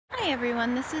Hi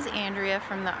everyone, this is Andrea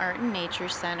from the Art and Nature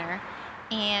Center,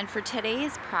 and for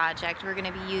today's project we're going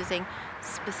to be using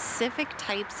specific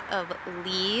types of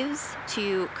leaves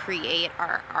to create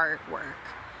our artwork.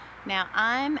 Now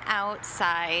I'm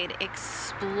outside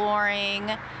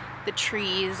exploring the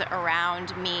trees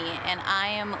around me, and I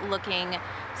am looking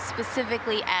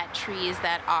specifically at trees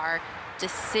that are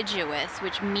deciduous,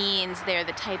 which means they're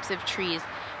the types of trees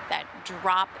that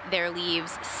drop their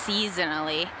leaves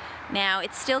seasonally. Now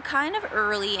it's still kind of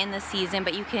early in the season,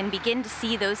 but you can begin to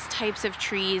see those types of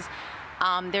trees.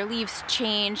 Their leaves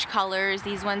change colors.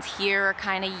 These ones here are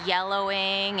kind of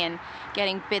yellowing and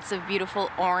getting bits of beautiful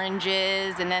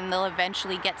oranges, and then they'll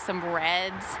eventually get some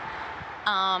reds.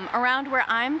 Around where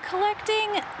I'm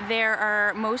collecting, there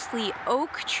are mostly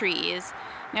oak trees.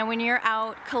 Now when you're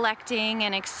out collecting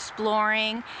and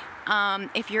exploring,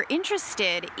 if you're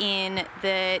interested in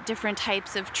the different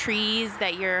types of trees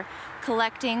that you're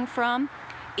collecting from,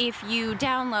 if you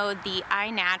download the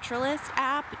iNaturalist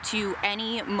app to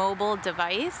any mobile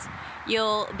device,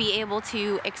 you'll be able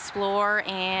to explore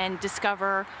and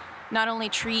discover not only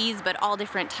trees but all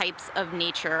different types of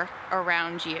nature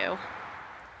around you.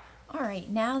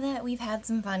 Alright, now that we've had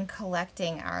some fun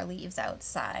collecting our leaves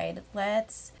outside,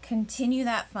 let's continue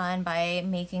that fun by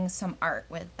making some art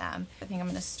with them. I think I'm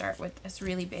going to start with this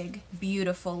really big,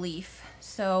 beautiful leaf.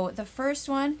 So the first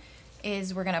one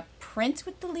is we're going to print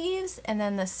with the leaves, and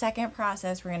then the second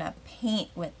process we're going to paint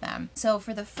with them. So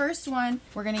for the first one,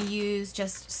 we're going to use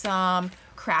just some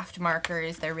craft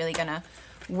markers. They're really going to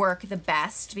work the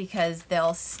best because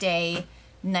they'll stay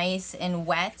nice and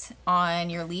wet on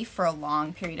your leaf for a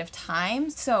long period of time.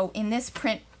 So in this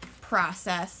print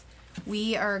process,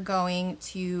 we are going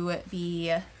to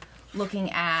be looking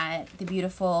at the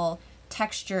beautiful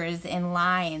textures and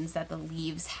lines that the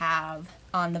leaves have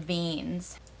on the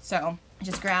veins. So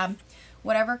just grab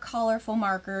whatever colorful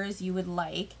markers you would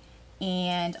like,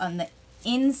 and on the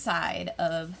inside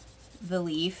of the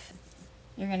leaf,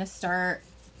 you're going to start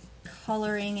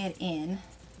coloring it in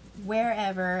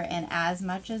wherever and as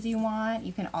much as you want.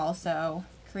 You can also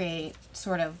create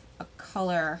sort of a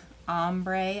color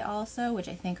ombre also, which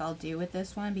I think I'll do with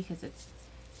this one because it's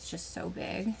just so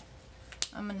big.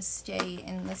 I'm going to stay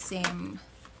in the same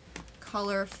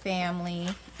color family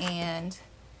and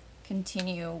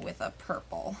continue with a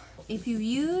purple. If you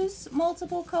use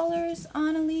multiple colors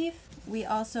on a leaf, we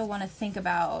also want to think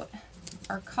about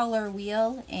our color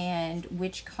wheel and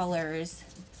which colors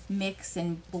mix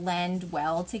and blend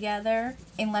well together.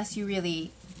 Unless you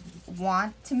really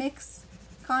want to mix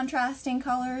contrasting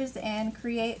colors and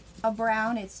create a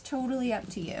brown, it's totally up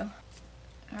to you.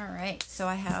 Alright, so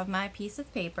I have my piece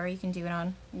of paper. You can do it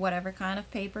on whatever kind of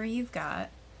paper you've got.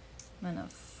 I'm going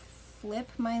to flip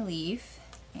my leaf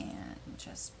and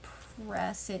just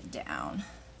press it down,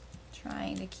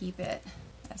 trying to keep it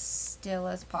as still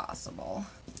as possible.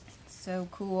 So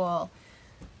cool.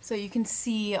 So you can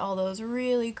see all those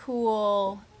really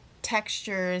cool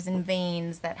textures and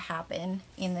veins that happen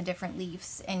in the different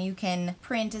leaves, and you can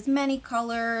print as many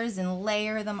colors and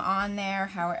layer them on there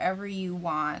however you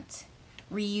want.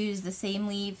 Reuse the same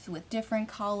leaf with different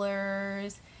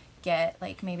colors. Get,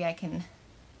 like, maybe I can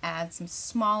add some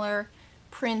smaller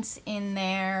prints in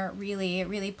there.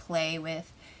 Really play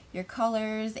with your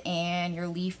colors and your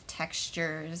leaf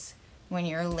textures when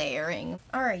you're layering.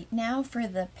 Alright, now for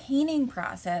the painting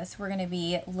process, we're going to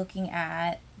be looking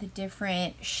at the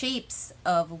different shapes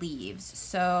of leaves.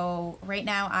 So right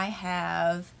now I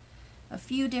have a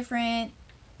few different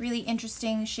really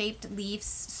interesting shaped leaves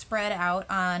spread out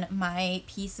on my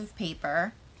piece of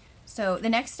paper. So the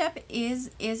next step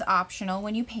is optional.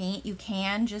 When you paint, you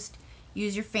can just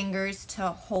use your fingers to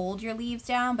hold your leaves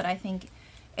down, but I think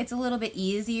it's a little bit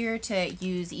easier to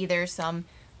use either some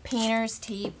painter's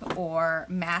tape or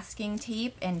masking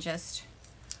tape and just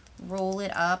roll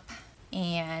it up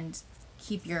and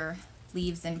keep your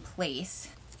leaves in place.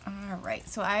 Alright,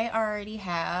 so I already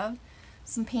have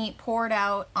some paint poured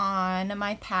out on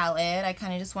my palette. I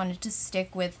kind of just wanted to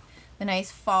stick with the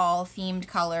nice fall themed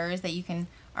colors that you can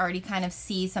already kind of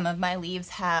see some of my leaves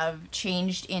have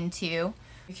changed into.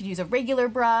 You could use a regular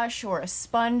brush or a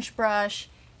sponge brush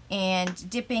and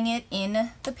dipping it in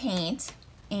the paint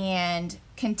and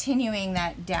continuing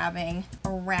that dabbing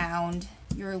around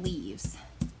your leaves.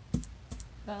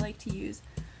 But I like to use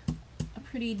a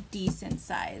pretty decent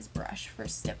size brush for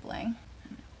stippling.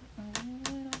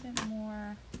 A little bit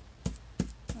more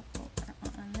up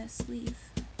over on this leaf.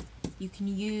 You can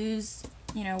use,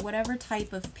 you know, whatever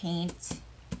type of paint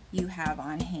you have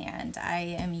on hand. I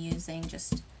am using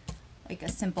just like a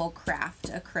simple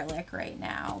craft acrylic right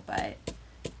now, but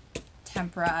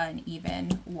tempera and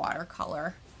even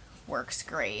watercolor works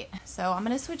great. So I'm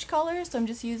gonna switch colors, so I'm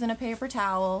just using a paper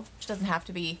towel, which doesn't have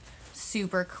to be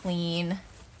super clean.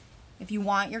 If you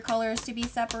want your colors to be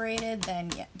separated,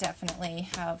 then yeah, definitely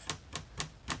have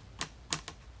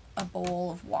a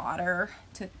bowl of water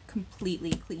to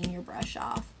completely clean your brush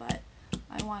off, but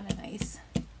I want a nice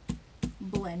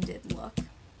blended look.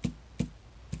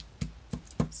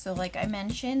 So like I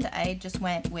mentioned, I just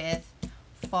went with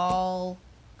fall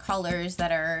colors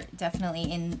that are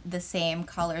definitely in the same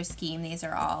color scheme. These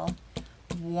are all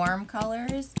warm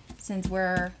colors. Since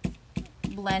we're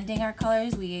blending our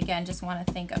colors, we again just want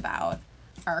to think about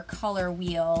our color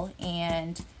wheel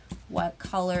and what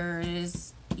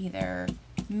colors either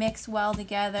mix well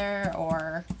together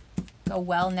or go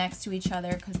well next to each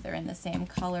other because they're in the same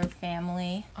color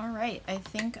family. All right, I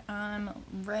think I'm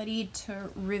ready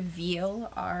to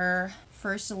reveal our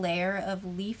first layer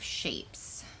of leaf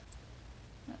shapes.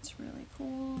 That's really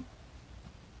cool.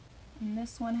 And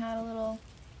this one had a little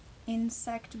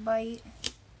insect bite.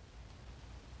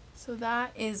 So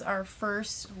that is our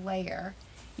first layer.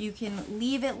 You can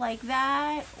leave it like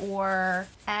that or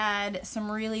add some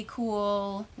really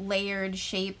cool layered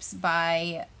shapes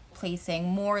by placing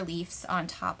more leaves on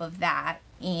top of that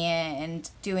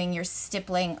and doing your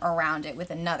stippling around it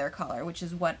with another color, which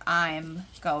is what I'm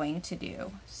going to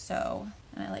do. So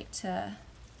I like to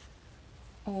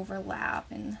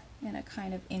overlap in a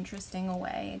kind of interesting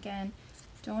way. Again,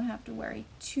 don't have to worry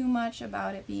too much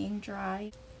about it being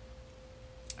dry.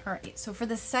 All right, so for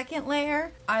the second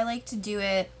layer, I like to do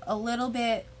it a little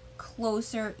bit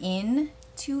closer in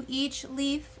to each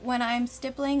leaf when I'm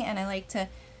stippling, and I like to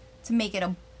make it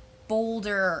a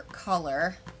bolder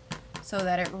color so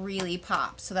that it really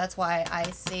pops. So that's why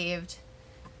I saved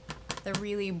the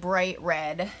really bright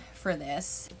red for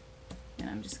this. And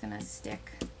I'm just gonna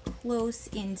stick close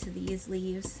into these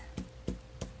leaves.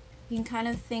 You can kind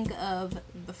of think of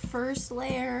the first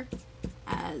layer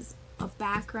as a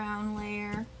background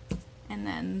layer and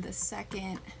then the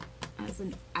second as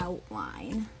an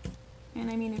outline.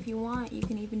 And I mean, if you want, you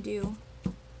can even do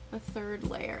a third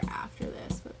layer after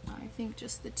this, but I think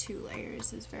just the 2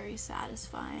 layers is very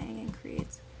satisfying and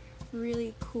creates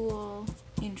really cool,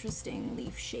 interesting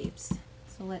leaf shapes.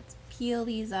 So let's peel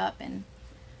these up and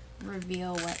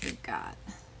reveal what we've got.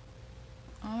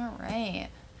 All right,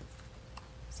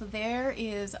 so there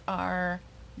is our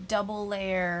double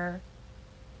layer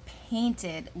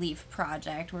painted leaf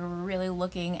project where we're really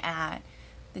looking at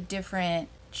the different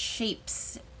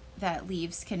shapes that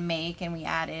leaves can make, and we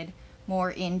added more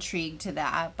intrigue to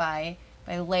that by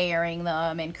layering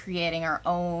them and creating our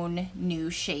own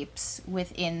new shapes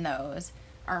within those.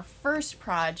 Our first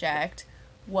project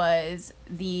was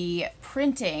the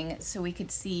printing, so we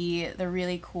could see the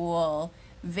really cool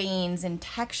veins and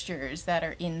textures that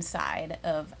are inside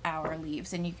of our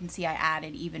leaves, and you can see I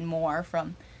added even more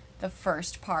from the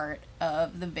first part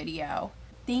of the video.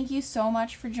 Thank you so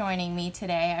much for joining me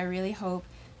today. I really hope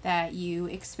that you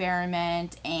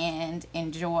experiment and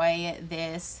enjoy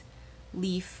this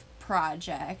leaf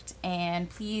project, and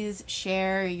please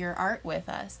share your art with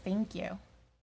us. Thank you.